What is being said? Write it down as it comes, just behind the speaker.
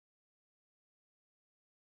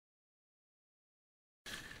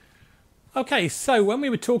Okay, so when we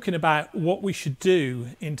were talking about what we should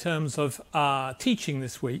do in terms of teaching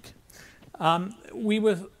this week,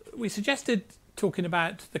 we suggested talking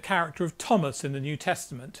about the character of Thomas in the New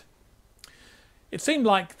Testament. It seemed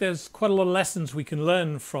like there's quite a lot of lessons we can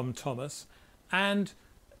learn from Thomas, and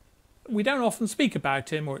we don't often speak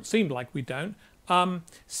about him, or it seemed like we don't.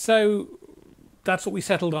 So that's what we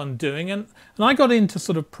settled on doing, and I got into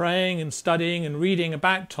sort of praying and studying and reading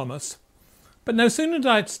about Thomas. But no sooner did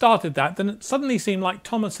I started that than it suddenly seemed like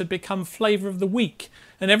Thomas had become flavour of the week.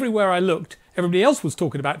 And everywhere I looked, everybody else was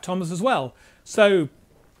talking about Thomas as well. So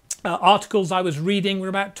articles I was reading were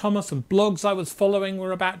about Thomas, and blogs I was following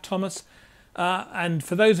were about Thomas. And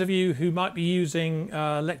for those of you who might be using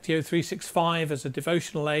Lectio 365 as a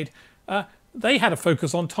devotional aid, they had a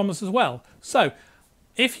focus on Thomas as well. So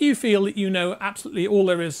if you feel that you know absolutely all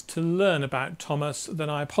there is to learn about Thomas, then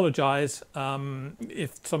I apologise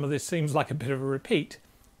if some of this seems like a bit of a repeat.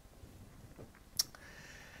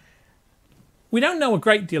 We don't know a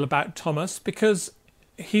great deal about Thomas because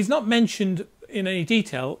he's not mentioned in any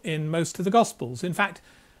detail in most of the Gospels. In fact,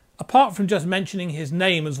 apart from just mentioning his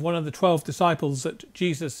name as one of the 12 disciples that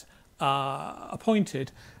Jesus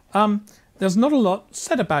appointed, there's not a lot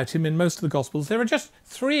said about him in most of the Gospels. There are just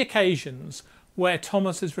 3 occasions where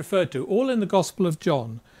Thomas is referred to, all in the Gospel of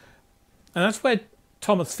John. And that's where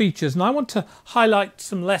Thomas features. And I want to highlight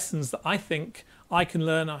some lessons that I think I can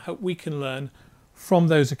learn, I hope we can learn from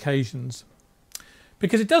those occasions.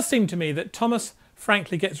 Because it does seem to me that Thomas,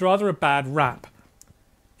 frankly, gets rather a bad rap.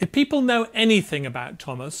 If people know anything about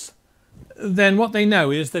Thomas, then what they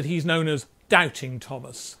know is that he's known as Doubting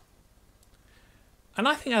Thomas. And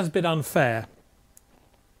I think that's a bit unfair.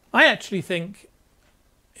 I actually think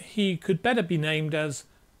he could better be named as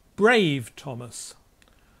Brave Thomas,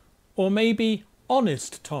 or maybe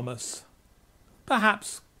Honest Thomas,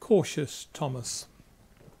 perhaps Cautious Thomas.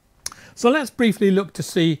 So let's briefly look to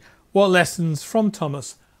see what lessons from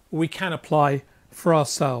Thomas we can apply for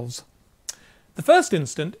ourselves. The first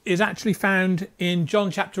instant is actually found in John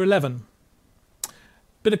chapter 11.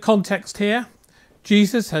 Bit of context here.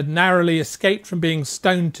 Jesus had narrowly escaped from being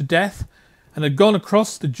stoned to death and had gone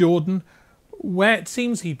across the Jordan, where it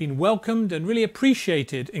seems he'd been welcomed and really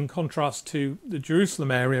appreciated in contrast to the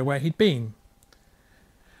Jerusalem area where he'd been.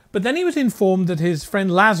 But then he was informed that his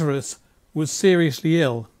friend Lazarus was seriously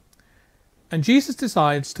ill, and Jesus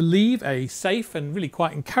decides to leave a safe and really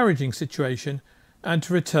quite encouraging situation and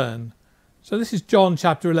to return. So this is John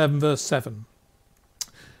chapter 11 verse 7.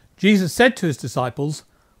 Jesus said to his disciples,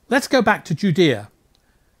 "Let's go back to Judea."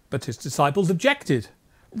 But his disciples objected.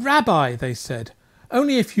 "Rabbi," they said,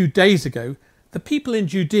 "only a few days ago the people in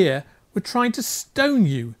Judea were trying to stone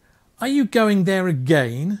you. Are you going there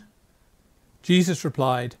again?" Jesus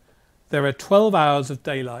replied, "There are 12 hours of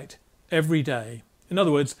daylight every day." In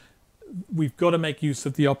other words, we've got to make use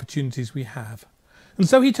of the opportunities we have. And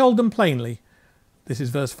so he told them plainly, this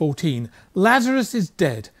is verse 14, "Lazarus is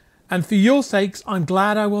dead, and for your sakes I'm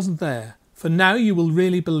glad I wasn't there, for now you will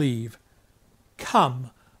really believe.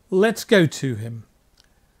 Come, let's go to him."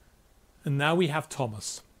 And now we have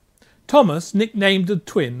Thomas. Thomas, nicknamed the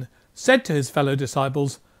twin, said to his fellow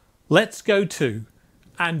disciples, "Let's go too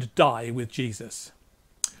and die with Jesus."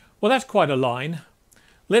 Well, that's quite a line.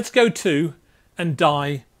 Let's go too and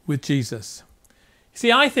die with Jesus.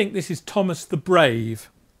 See, I think this is Thomas the brave.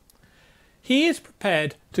 He is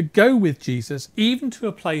prepared to go with Jesus even to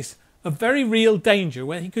a place of very real danger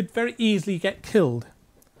where he could very easily get killed.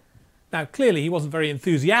 Now, clearly he wasn't very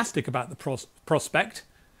enthusiastic about the prospect.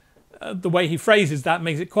 The way he phrases that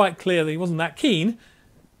makes it quite clear that he wasn't that keen.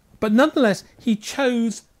 But nonetheless, he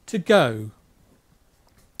chose to go.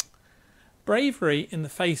 Bravery in the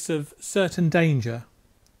face of certain danger.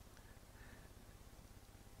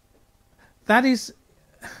 That is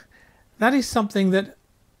something that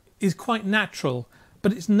is quite natural,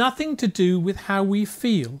 but it's nothing to do with how we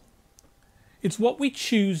feel. It's what we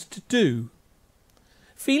choose to do.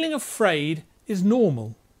 Feeling afraid is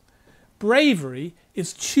normal. Bravery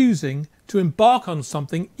is choosing to embark on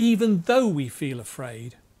something even though we feel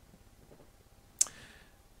afraid.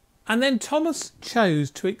 And then Thomas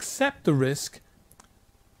chose to accept the risk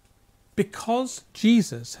because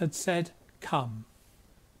Jesus had said, "Come."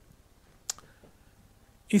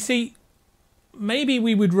 You see, maybe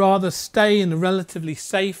we would rather stay in the relatively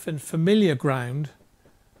safe and familiar ground,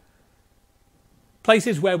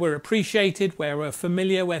 places where we're appreciated, where we're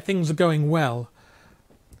familiar, where things are going well.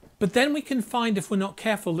 But then we can find, if we're not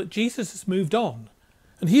careful, that Jesus has moved on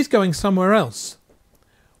and he's going somewhere else.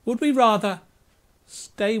 Would we rather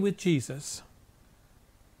stay with Jesus?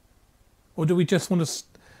 Or do we just want to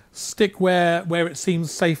stick where it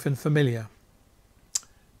seems safe and familiar?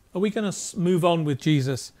 Are we going to move on with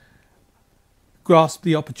Jesus, grasp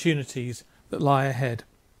the opportunities that lie ahead?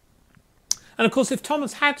 And of course, if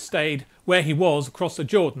Thomas had stayed where he was across the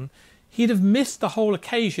Jordan, he'd have missed the whole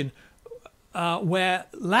occasion where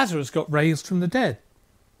Lazarus got raised from the dead.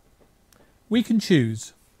 We can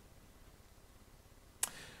choose.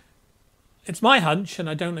 It's my hunch, and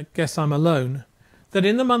I don't guess I'm alone, that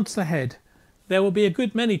in the months ahead there will be a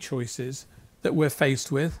good many choices that we're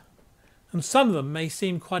faced with, and some of them may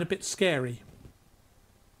seem quite a bit scary.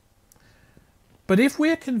 But if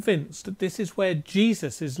we're convinced that this is where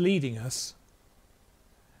Jesus is leading us,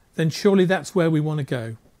 then surely that's where we want to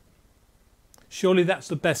go. Surely that's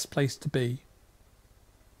the best place to be.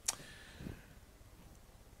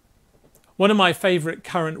 One of my favourite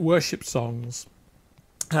current worship songs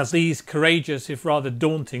has these courageous, if rather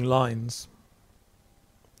daunting lines.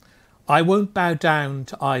 I won't bow down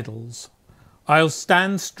to idols. I'll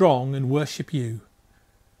stand strong and worship you.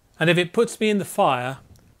 And if it puts me in the fire,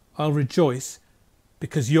 I'll rejoice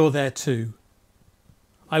because you're there too.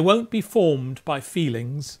 I won't be formed by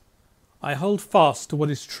feelings. I hold fast to what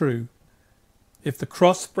is true. If the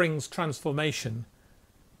cross brings transformation,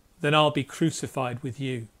 then I'll be crucified with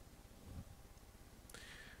you.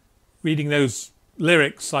 Reading those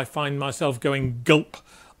lyrics, I find myself going gulp.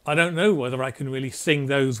 I don't know whether I can really sing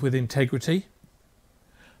those with integrity.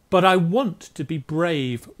 But I want to be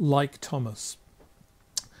brave like Thomas.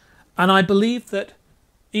 And I believe that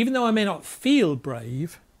even though I may not feel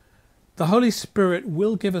brave, the Holy Spirit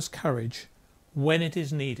will give us courage when it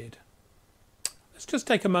is needed. Let's just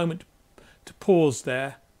take a moment to pause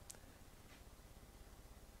there.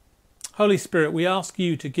 Holy Spirit, we ask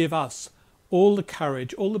you to give us all the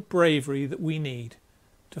courage, all the bravery that we need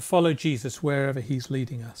to follow Jesus wherever he's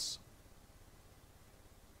leading us.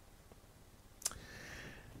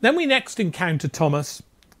 Then we next encounter Thomas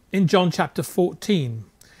in John chapter 14.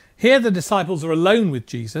 Here the disciples are alone with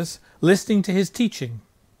Jesus, listening to his teaching.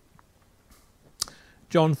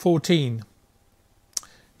 John 14.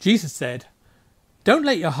 Jesus said, "Don't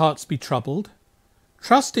let your hearts be troubled.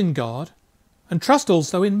 Trust in God and trust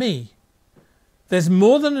also in me. There's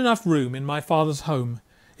more than enough room in my Father's home.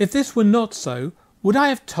 If this were not so, would I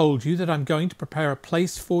have told you that I'm going to prepare a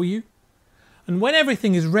place for you? And when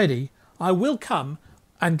everything is ready, I will come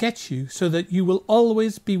and get you so that you will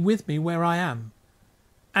always be with me where I am.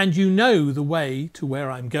 And you know the way to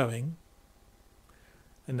where I'm going."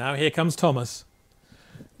 And now here comes Thomas.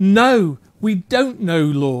 "No, we don't know,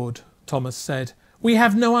 Lord," Thomas said. "We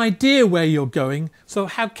have no idea where you're going, so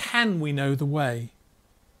how can we know the way?"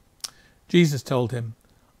 Jesus told him,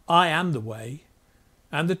 "I am the way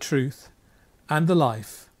and the truth and the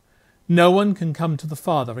life. No one can come to the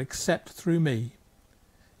Father except through me.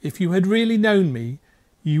 If you had really known me,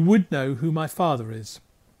 you would know who my Father is.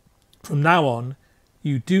 From now on,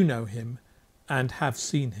 you do know him and have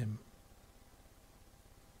seen him."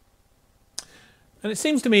 And it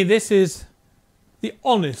seems to me this is the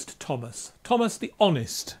honest Thomas. Thomas the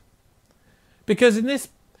honest. Because in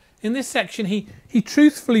this section he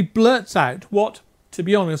truthfully blurts out what, to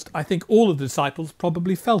be honest, I think all of the disciples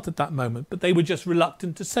probably felt at that moment, but they were just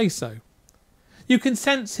reluctant to say so. You can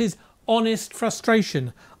sense his honest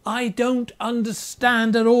frustration. I don't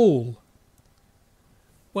understand at all.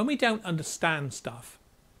 When we don't understand stuff,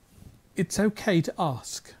 it's okay to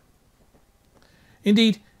ask.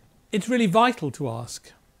 Indeed, it's really vital to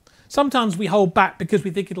ask. Sometimes we hold back because we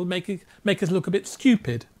think it'll make us look a bit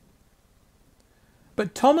stupid.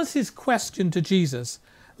 But Thomas's question to Jesus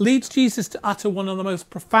leads Jesus to utter one of the most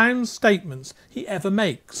profound statements he ever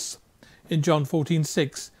makes in John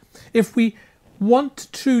 14:6. If we want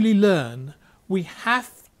to truly learn, we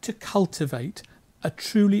have to cultivate a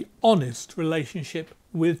truly honest relationship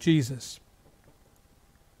with Jesus.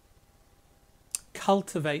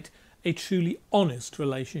 Cultivate a truly honest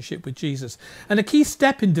relationship with Jesus. And a key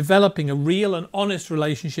step in developing a real and honest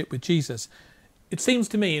relationship with Jesus, it seems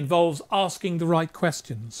to me, involves asking the right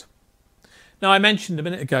questions. Now, I mentioned a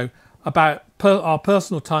minute ago about our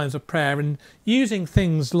personal times of prayer, and using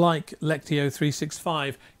things like Lectio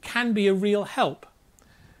 365 can be a real help.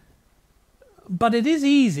 But it is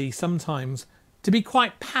easy sometimes to be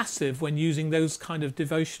quite passive when using those kind of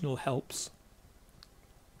devotional helps.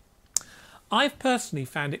 I've personally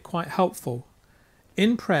found it quite helpful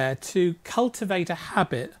in prayer to cultivate a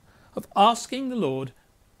habit of asking the Lord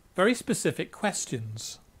very specific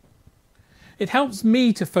questions. It helps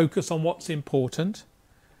me to focus on what's important,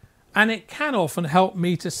 and it can often help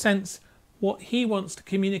me to sense what he wants to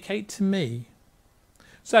communicate to me.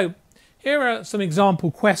 So here are some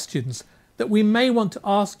example questions that we may want to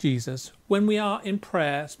ask Jesus when we are in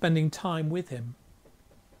prayer spending time with him.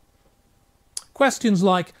 Questions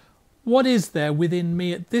like, what is there within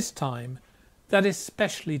me at this time that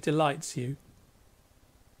especially delights you?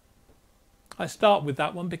 I start with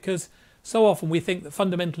that one because so often we think that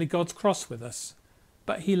fundamentally God's cross with us,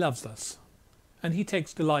 but he loves us and he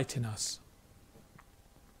takes delight in us.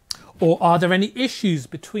 Or are there any issues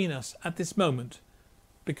between us at this moment?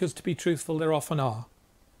 Because to be truthful, there often are.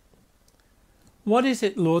 What is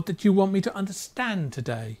it, Lord, that you want me to understand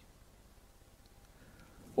today?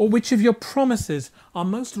 Or which of your promises are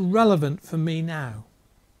most relevant for me now?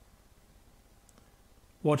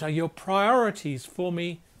 What are your priorities for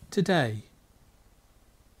me today?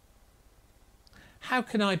 How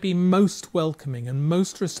can I be most welcoming and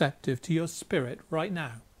most receptive to your Spirit right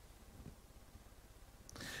now?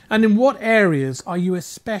 And in what areas are you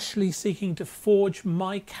especially seeking to forge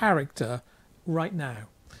my character right now?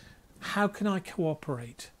 How can I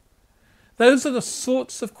cooperate? Those are the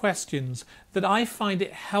sorts of questions that I find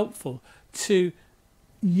it helpful to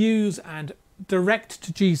use and direct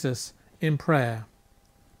to Jesus in prayer.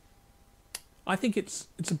 I think it's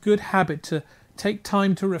a good habit to take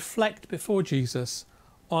time to reflect before Jesus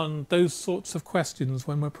on those sorts of questions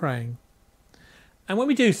when we're praying. And when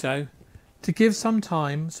we do so, to give some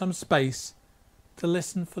time, some space to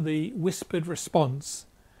listen for the whispered response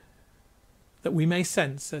that we may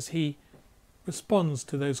sense as he responds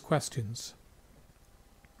to those questions.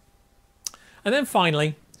 And then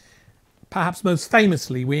finally, perhaps most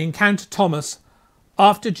famously, we encounter Thomas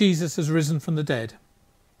after Jesus has risen from the dead.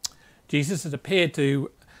 Jesus had appeared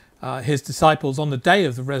to his disciples on the day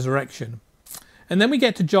of the resurrection. And then we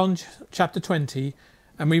get to John chapter 20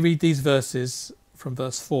 and we read these verses from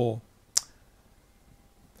verse 4.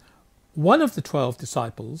 One of the 12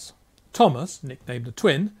 disciples, Thomas, nicknamed the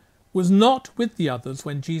twin, was not with the others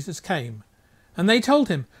when Jesus came. And they told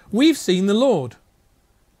him, "We've seen the Lord."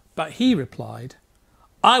 But he replied,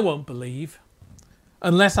 "I won't believe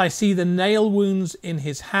unless I see the nail wounds in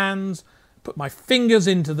his hands, put my fingers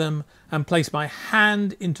into them, and place my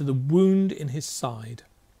hand into the wound in his side."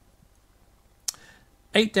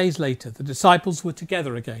 8 days later, the disciples were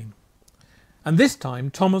together again. And this time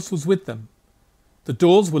Thomas was with them. The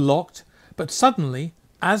doors were locked, but suddenly,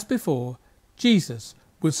 as before, Jesus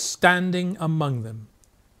was standing among them.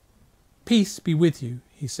 "Peace be with you,"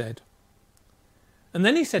 he said. And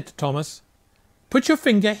then he said to Thomas, "Put your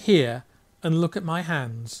finger here and look at my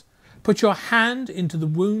hands. Put your hand into the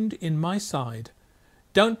wound in my side.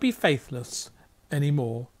 Don't be faithless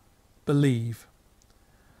anymore. Believe."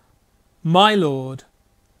 "My Lord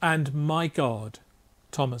and my God,"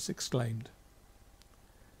 Thomas exclaimed.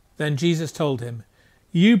 Then Jesus told him,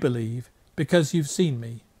 "You believe because you've seen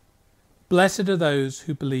me. Blessed are those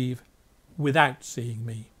who believe without seeing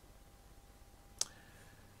me."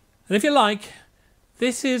 And if you like,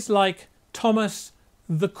 this is like Thomas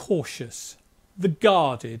the cautious, the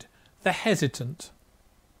guarded, the hesitant.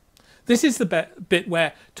 This is the bit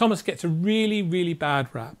where Thomas gets a really, really bad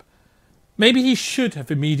rap. Maybe he should have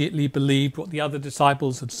immediately believed what the other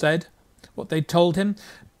disciples had said, what they'd told him.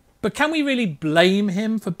 But can we really blame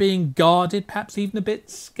him for being guarded, perhaps even a bit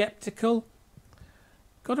sceptical?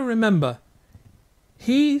 Got to remember,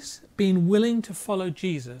 he's been willing to follow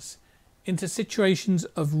Jesus into situations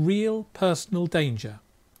of real personal danger.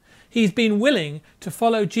 He's been willing to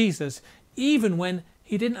follow Jesus even when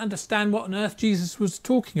he didn't understand what on earth Jesus was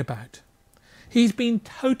talking about. He's been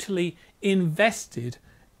totally invested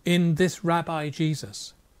in this Rabbi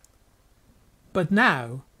Jesus. But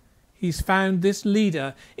now he's found this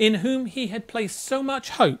leader in whom he had placed so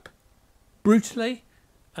much hope, brutally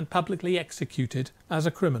and publicly executed as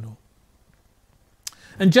a criminal.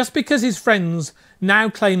 And just because his friends now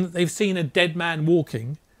claim that they've seen a dead man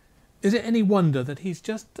walking, is it any wonder that he's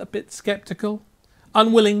just a bit sceptical,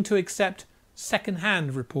 unwilling to accept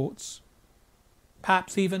second-hand reports,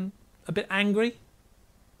 perhaps even a bit angry?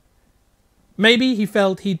 Maybe he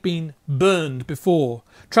felt he'd been burned before,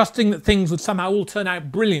 trusting that things would somehow all turn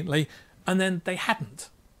out brilliantly, and then they hadn't.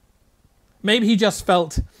 Maybe he just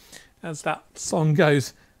felt, as that song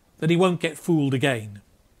goes, that he won't get fooled again.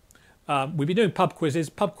 We've been doing pub quizzes.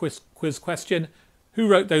 Pub quiz question: who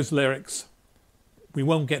wrote those lyrics? We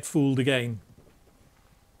won't get fooled again.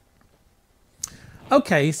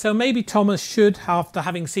 Okay, so maybe Thomas should, after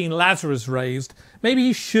having seen Lazarus raised, maybe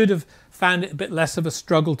he should have found it a bit less of a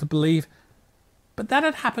struggle to believe. But that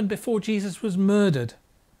had happened before Jesus was murdered.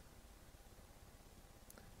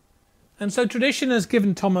 And so tradition has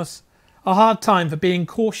given Thomas a hard time for being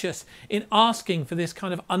cautious in asking for this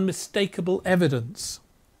kind of unmistakable evidence.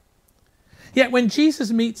 Yet when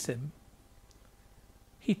Jesus meets him,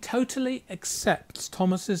 he totally accepts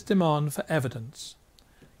Thomas's demand for evidence.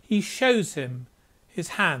 He shows him his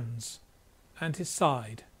hands and his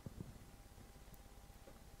side,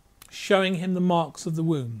 showing him the marks of the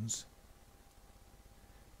wounds.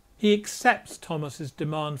 He accepts Thomas's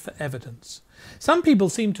demand for evidence. Some people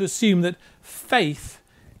seem to assume that faith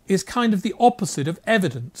is kind of the opposite of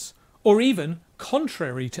evidence, or even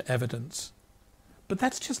contrary to evidence. But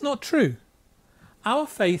that's just not true. Our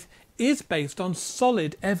faith is based on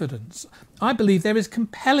solid evidence. I believe there is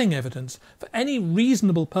compelling evidence for any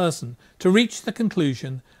reasonable person to reach the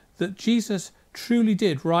conclusion that Jesus truly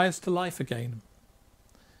did rise to life again.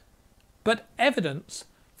 But evidence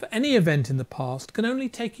for any event in the past can only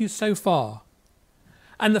take you so far.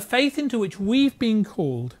 And the faith into which we've been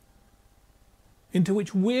called, into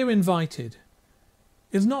which we're invited,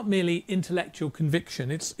 is not merely intellectual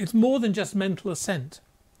conviction. It's more than just mental assent.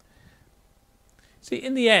 See,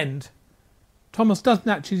 in the end, Thomas doesn't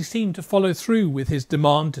actually seem to follow through with his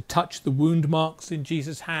demand to touch the wound marks in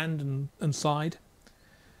Jesus' hand and side.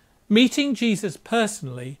 Meeting Jesus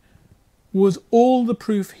personally was all the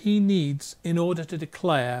proof he needs in order to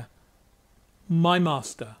declare, "My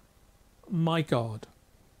Master, my God."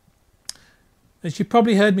 As you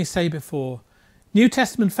probably heard me say before, New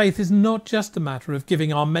Testament faith is not just a matter of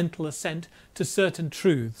giving our mental assent to certain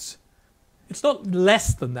truths. It's not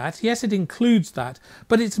less than that. Yes, it includes that,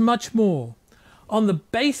 but it's much more. On the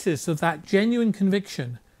basis of that genuine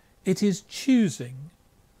conviction, it is choosing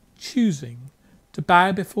to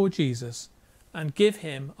bow before Jesus and give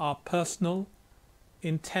him our personal,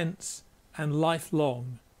 intense and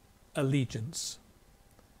lifelong allegiance.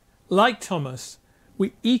 Like Thomas,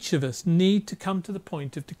 we each of us need to come to the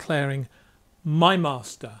point of declaring, "My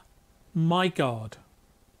Master, my God."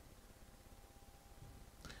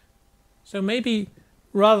 So maybe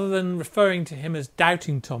rather than referring to him as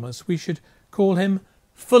doubting Thomas, we should call him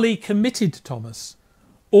fully committed Thomas,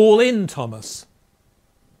 all in Thomas.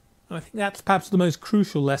 And I think that's perhaps the most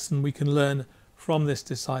crucial lesson we can learn from this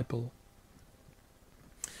disciple.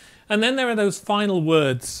 And then there are those final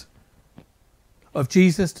words of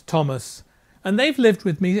Jesus to Thomas, and they've lived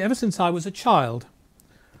with me ever since I was a child.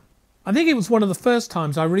 I think it was one of the first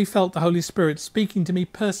times I really felt the Holy Spirit speaking to me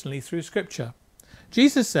personally through Scripture.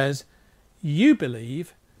 Jesus says, "You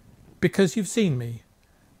believe because you've seen me.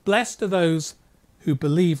 Blessed are those who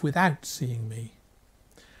believe without seeing me."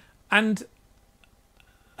 And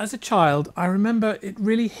as a child, I remember it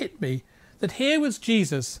really hit me that here was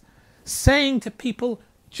Jesus saying to people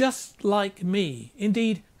just like me,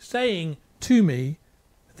 indeed saying to me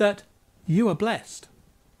that you are blessed.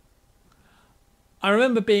 I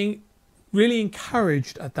remember being really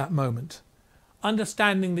encouraged at that moment,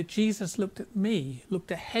 understanding that Jesus looked at me, looked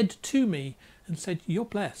ahead to me and said, "You're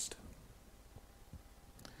blessed."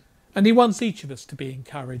 And he wants each of us to be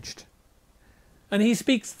encouraged. And he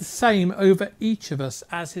speaks the same over each of us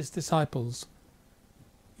as his disciples.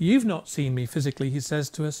 "You've not seen me physically," he says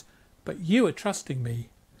to us, "but you are trusting me.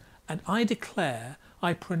 And I declare,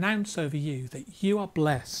 I pronounce over you that you are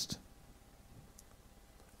blessed."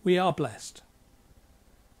 We are blessed.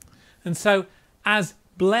 And so, as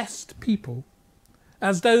blessed people,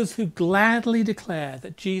 as those who gladly declare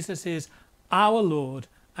that Jesus is our Lord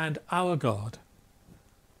and our God,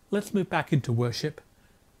 let's move back into worship.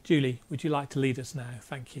 Julie, would you like to lead us now?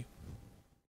 Thank you.